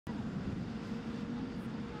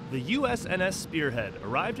The USNS Spearhead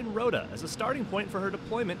arrived in Rota as a starting point for her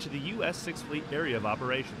deployment to the U.S. 6th Fleet Area of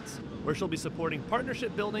Operations, where she'll be supporting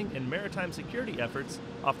partnership building and maritime security efforts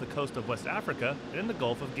off the coast of West Africa and in the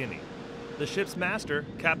Gulf of Guinea. The ship's master,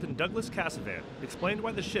 Captain Douglas Cassavan, explained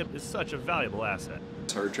why the ship is such a valuable asset.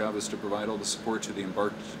 Our job is to provide all the support to the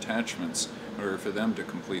embarked detachments in order for them to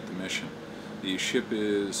complete the mission. The ship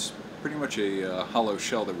is pretty much a hollow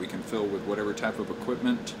shell that we can fill with whatever type of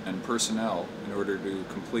equipment and personnel in order to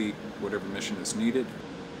complete whatever mission is needed.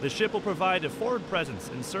 The ship will provide a forward presence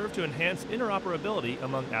and serve to enhance interoperability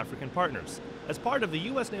among African partners as part of the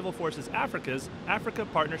U.S. Naval Forces Africa's Africa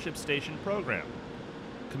Partnership Station program.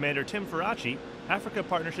 Commander Tim Faraci, Africa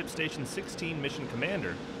Partnership Station 16 Mission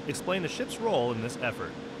Commander, explained the ship's role in this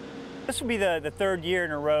effort. This will be the third year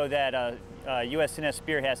in a row that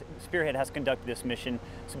USNS Spearhead has conducted this mission.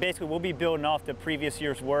 So basically we'll be building off the previous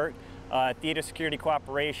year's work, theater security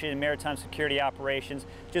cooperation, maritime security operations,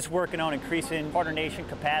 just working on increasing partner nation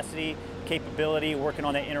capacity, capability, working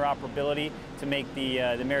on that interoperability to make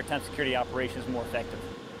the maritime security operations more effective.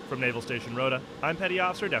 From Naval Station Rota, I'm Petty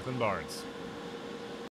Officer Declan Barnes.